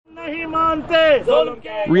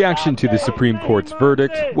Reaction to the Supreme Court's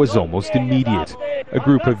verdict was almost immediate. A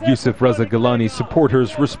group of Yusuf Raza Gilani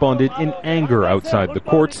supporters responded in anger outside the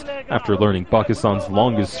courts after learning Pakistan's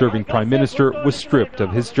longest-serving Prime Minister was stripped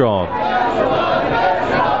of his job.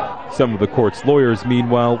 Some of the court's lawyers,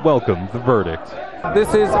 meanwhile, welcomed the verdict.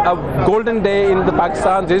 This is a golden day in the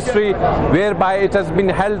Pakistan's history, whereby it has been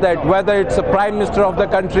held that whether it's the Prime Minister of the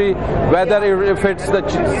country, whether if it's the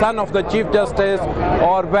son of the Chief Justice,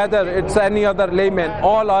 or whether it's any other layman,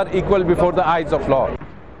 all are equal before the eyes of law.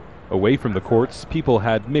 Away from the courts, people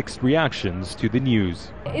had mixed reactions to the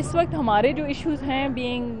news. We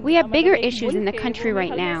have bigger issues in the country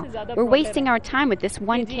right now. We're wasting our time with this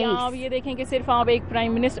one case.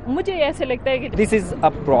 This is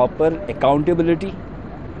a proper accountability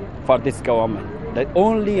for this government. The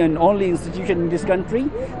only and only institution in this country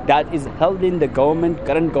that is holding the government,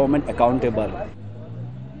 current government, accountable.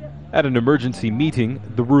 At an emergency meeting,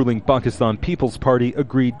 the ruling Pakistan People's Party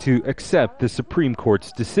agreed to accept the Supreme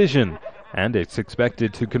Court's decision, and it's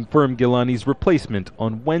expected to confirm Gilani's replacement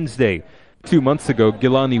on Wednesday. 2 months ago,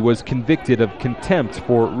 Gilani was convicted of contempt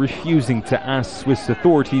for refusing to ask Swiss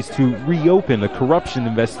authorities to reopen a corruption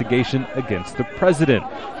investigation against the president,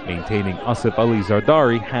 maintaining Asif Ali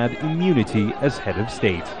Zardari had immunity as head of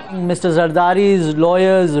state. Mr. Zardari's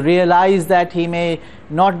lawyers realize that he may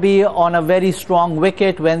not be on a very strong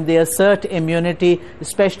wicket when they assert immunity,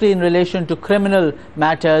 especially in relation to criminal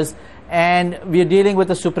matters. And we're dealing with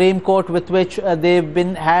a Supreme Court with which they're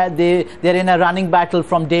in a running battle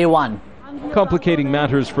from day one. Complicating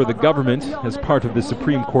matters for the government, as part of the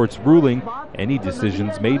Supreme Court's ruling, any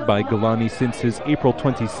decisions made by Gilani since his April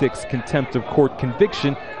 26 contempt of court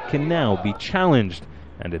conviction can now be challenged.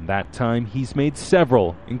 And in that time, he's made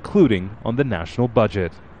several, including on the national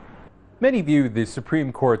budget. Many view the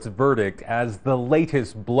Supreme Court's verdict as the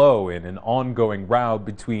latest blow in an ongoing row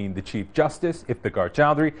between the Chief Justice, Iftikhar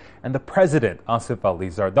Chowdhury, and the President, Asif Ali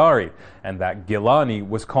Zardari, and that Gilani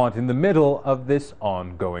was caught in the middle of this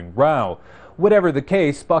ongoing row. Whatever the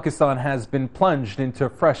case, Pakistan has been plunged into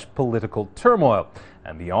fresh political turmoil,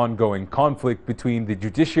 and the ongoing conflict between the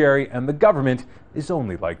judiciary and the government is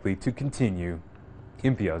only likely to continue.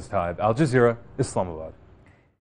 Imtiaz, Tyab, Al Jazeera, Islamabad.